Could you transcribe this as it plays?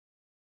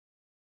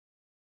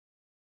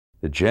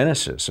the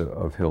genesis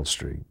of Hill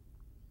Street,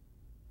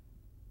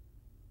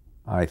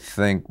 I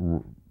think,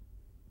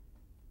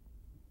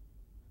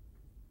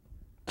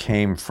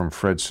 came from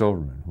Fred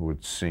Silverman, who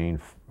had seen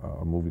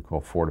a movie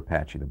called Fort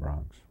Apache, the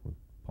Bronx, with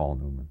Paul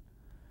Newman.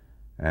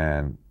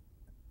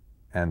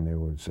 And there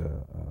was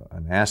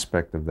an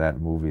aspect of that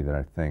movie that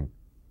I think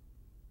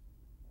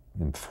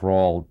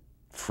enthralled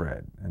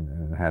Fred,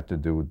 and it had to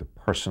do with the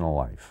personal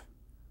life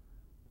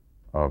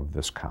of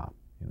this cop,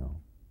 you know.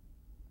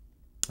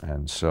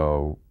 And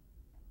so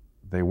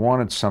they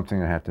wanted something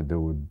that had to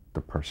do with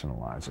the personal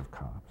lives of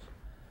cops.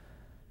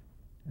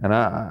 And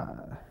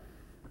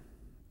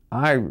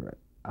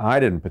I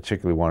didn't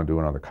particularly want to do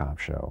another cop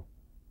show.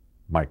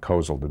 Mike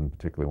Kozel didn't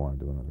particularly want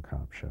to do another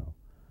cop show.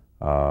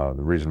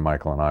 The reason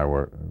Michael and I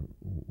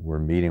were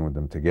meeting with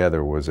them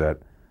together was that,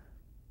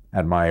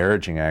 at my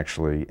urging,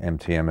 actually,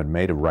 MTM had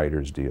made a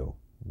writer's deal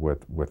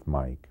with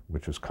Mike,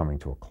 which was coming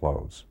to a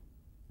close.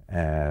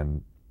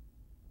 And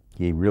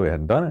he really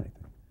hadn't done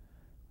anything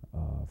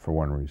for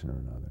one reason or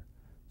another.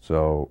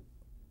 So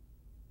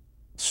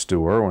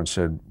Stu Irwin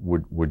said,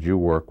 would you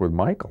work with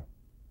Michael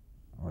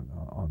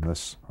on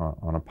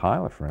a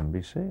pilot for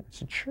NBC? I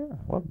said, sure,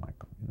 I love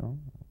Michael, you know.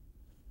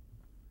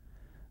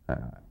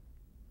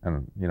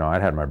 And, you know,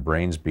 I'd had my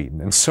brains beaten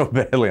in so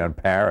badly on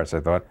Paris, I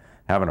thought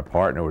having a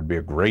partner would be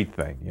a great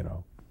thing, you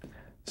know.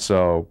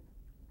 So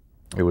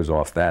it was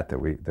off that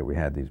we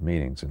had these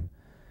meetings. And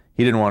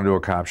he didn't want to do a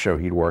cop show.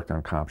 He'd worked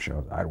on cop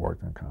shows. I'd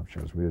worked on cop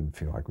shows. We didn't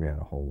feel like we had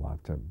a whole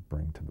lot to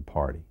bring to the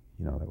party,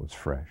 you know, that was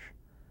fresh.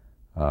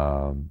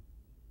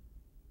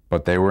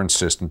 But they were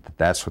insistent that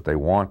that's what they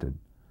wanted.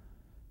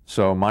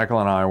 So Michael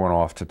and I went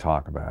off to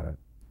talk about it.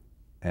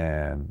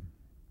 And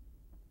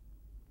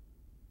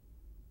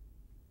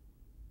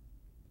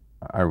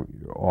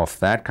off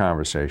that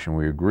conversation,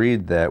 we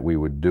agreed that we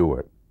would do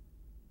it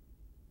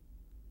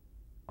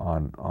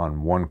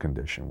on one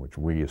condition, which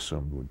we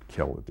assumed would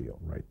kill the deal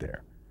right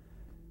there.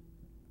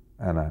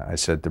 And I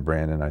said to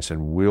Brandon, I said,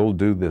 we'll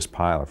do this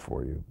pilot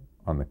for you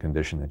on the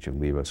condition that you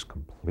leave us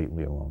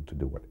completely alone to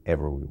do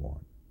whatever we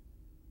want.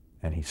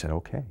 And he said,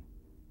 okay.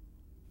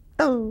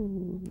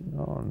 Oh,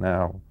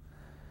 now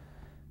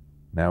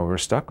we're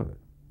stuck with it.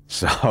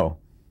 So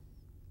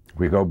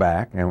we go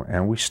back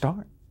and we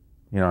start.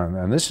 You know,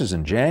 and this is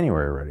in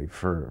January already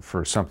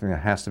for something that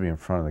has to be in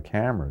front of the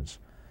cameras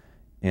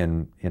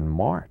in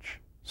March.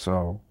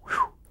 So,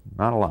 whew,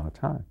 not a lot of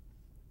time.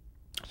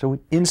 So we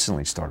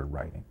instantly started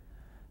writing.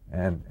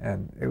 And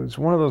it was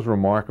one of those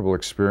remarkable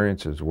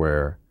experiences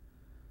where,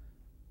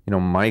 you know,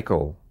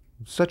 Michael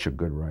was such a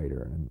good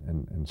writer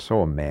and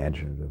so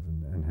imaginative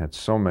and had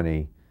so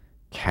many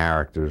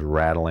characters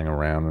rattling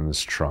around in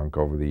his trunk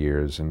over the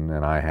years. And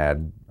I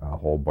had a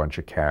whole bunch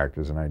of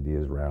characters and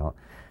ideas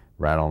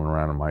rattling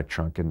around in my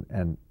trunk,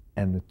 and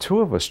the two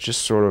of us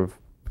just sort of,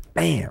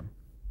 bam,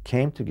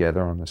 came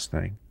together on this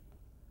thing.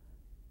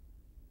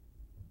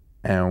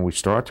 And we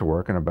started to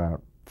work, and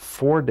about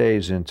 4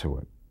 days into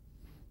it,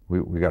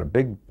 we got a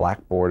big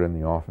blackboard in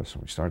the office,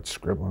 and we started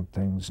scribbling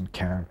things and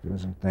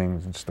characters and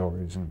things and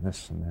stories and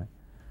this and that.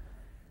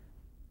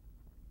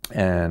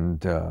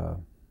 And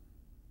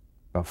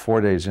about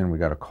 4 days in, we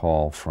got a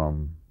call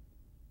from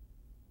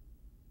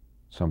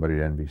somebody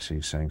at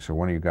NBC saying, so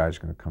when are you guys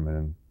going to come in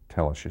and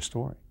tell us your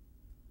story?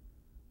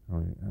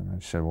 And I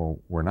said, well,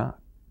 we're not.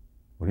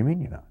 What do you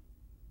mean you're not?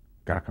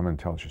 Got to come in and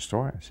tell us your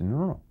story? I said,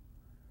 no.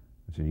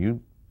 I said,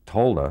 you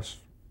told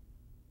us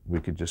we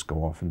could just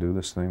go off and do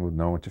this thing with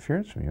no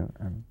interference from you,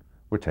 and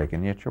we're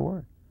taking you at your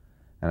word.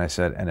 And I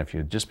said, and if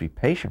you'd just be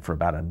patient for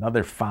about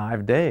another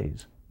 5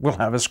 days, we'll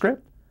have a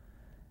script.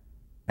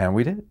 And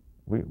we did.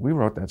 We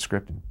wrote that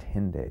script in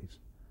 10 days.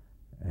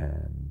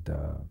 And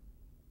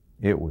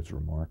it was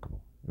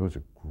remarkable. It was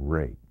a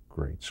great,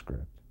 great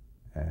script.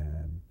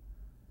 And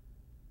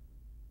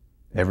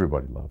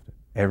everybody loved it.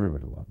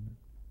 Everybody loved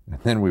it.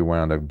 And then we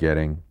wound up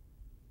getting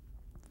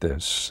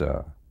this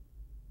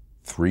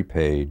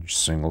 3-page,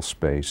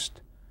 single-spaced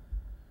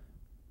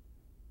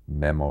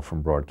memo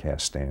from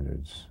broadcast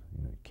standards.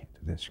 You know, you can't do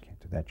this, you can't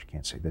do that, you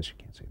can't say this, you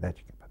can't say that,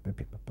 you can't.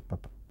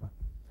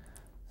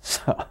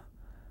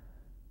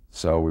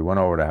 So we went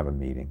over to have a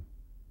meeting,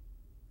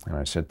 and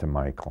I said to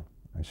Michael,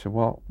 I said,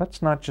 well,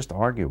 let's not just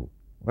argue.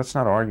 Let's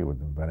not argue with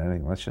them about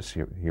anything. Let's just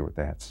hear what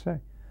they have to say.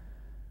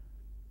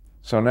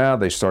 So now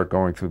they start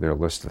going through their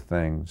list of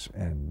things,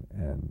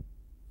 and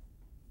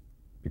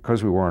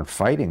because we weren't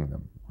fighting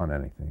them on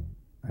anything,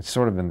 it's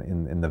sort of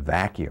in the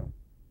vacuum.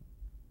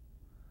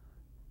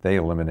 They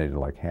eliminated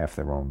like half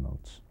their own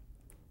notes,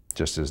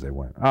 just as they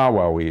went. Oh,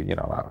 well, we don't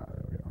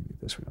need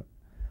this, we don't.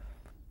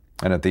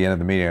 And at the end of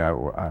the meeting,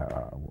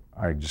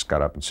 I just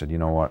got up and said, you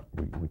know what,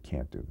 we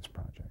can't do this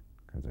project.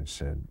 Because I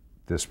said,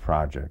 this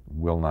project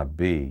will not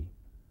be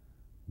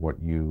what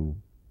you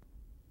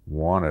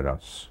wanted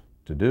us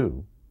to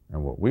do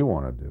and what we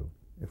want to do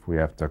if we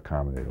have to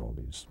accommodate all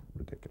these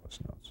ridiculous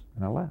notes.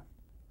 And I left.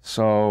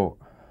 So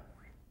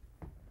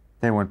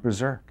they went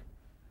berserk.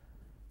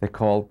 They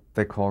called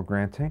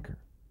Grant Tinker.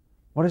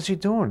 What is he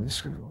doing?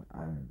 This,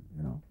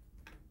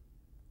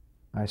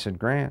 I said,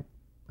 Grant,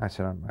 I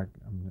said, I'm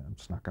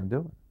just not going to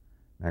do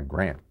it. Now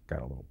Grant got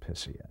a little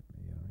pissy at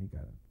me. You know, he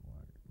got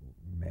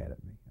mad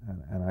at me,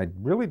 and I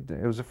really,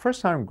 it was the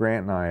first time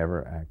Grant and I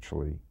ever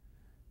actually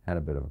had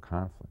a bit of a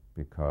conflict,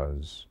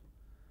 because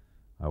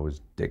I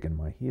was digging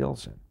my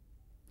heels in,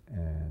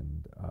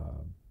 and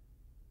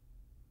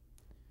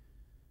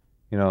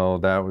you know,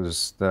 that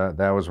was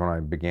when I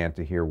began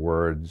to hear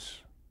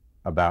words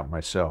about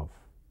myself.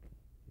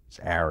 He's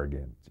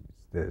arrogant. He's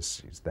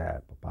this. He's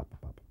that. Blah, blah,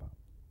 blah, blah, blah.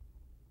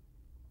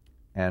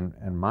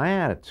 And my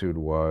attitude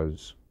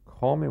was,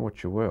 call me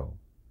what you will,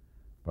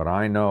 but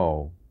I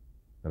know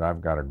that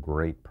I've got a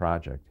great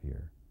project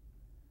here,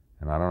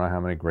 and I don't know how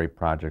many great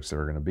projects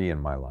there are going to be in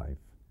my life,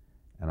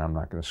 and I'm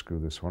not going to screw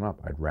this one up.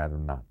 I'd rather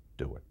not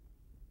do it.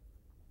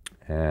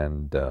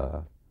 And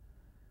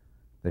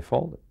they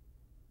folded.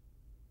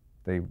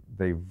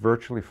 They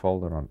virtually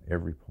folded on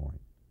every point.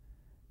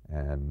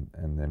 And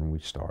then we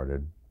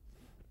started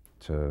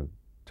to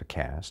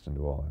cast and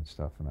do all that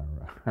stuff. And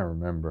I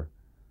remember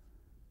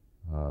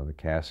the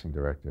casting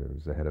director,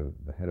 was the head of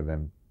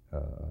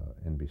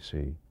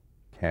NBC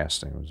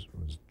casting,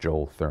 was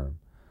Joel Thurm,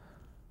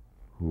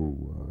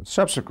 who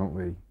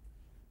subsequently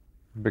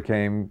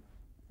became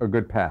a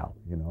good pal,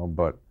 you know.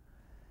 But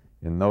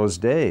in those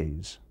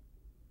days,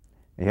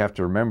 you have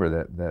to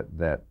remember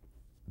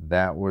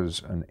that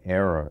was an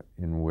era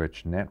in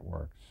which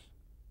networks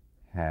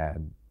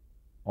had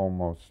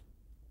almost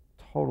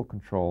total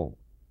control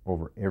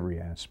over every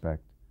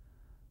aspect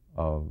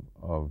of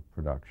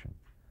production.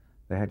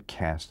 They had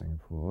casting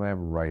approval, they had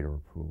writer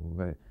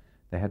approval,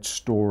 they had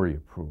story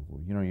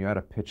approval. You know, you had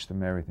to pitch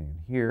them everything.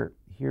 And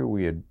here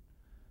we had,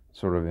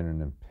 sort of in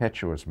an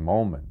impetuous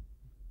moment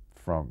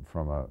from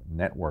a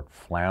network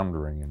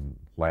floundering in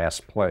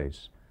last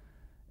place,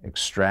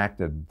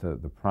 extracted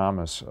the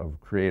promise of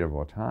creative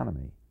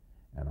autonomy.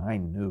 And I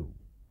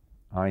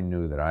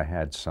knew that I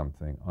had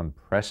something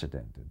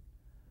unprecedented,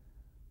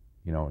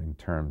 you know, in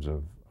terms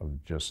of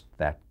just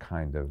that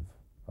kind of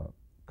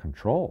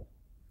control.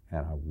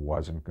 And I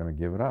wasn't going to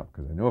give it up,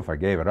 because I knew if I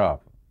gave it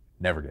up,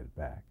 I'd never get it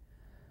back.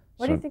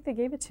 Why do you think they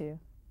gave it to you?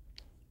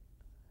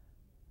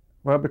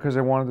 Well, because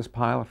they wanted this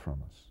pilot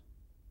from us.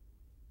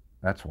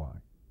 That's why.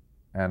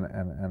 And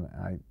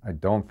I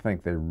don't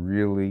think they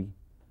really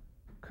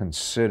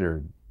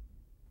considered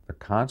the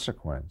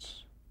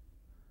consequence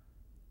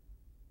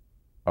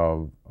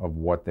of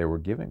what they were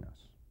giving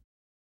us.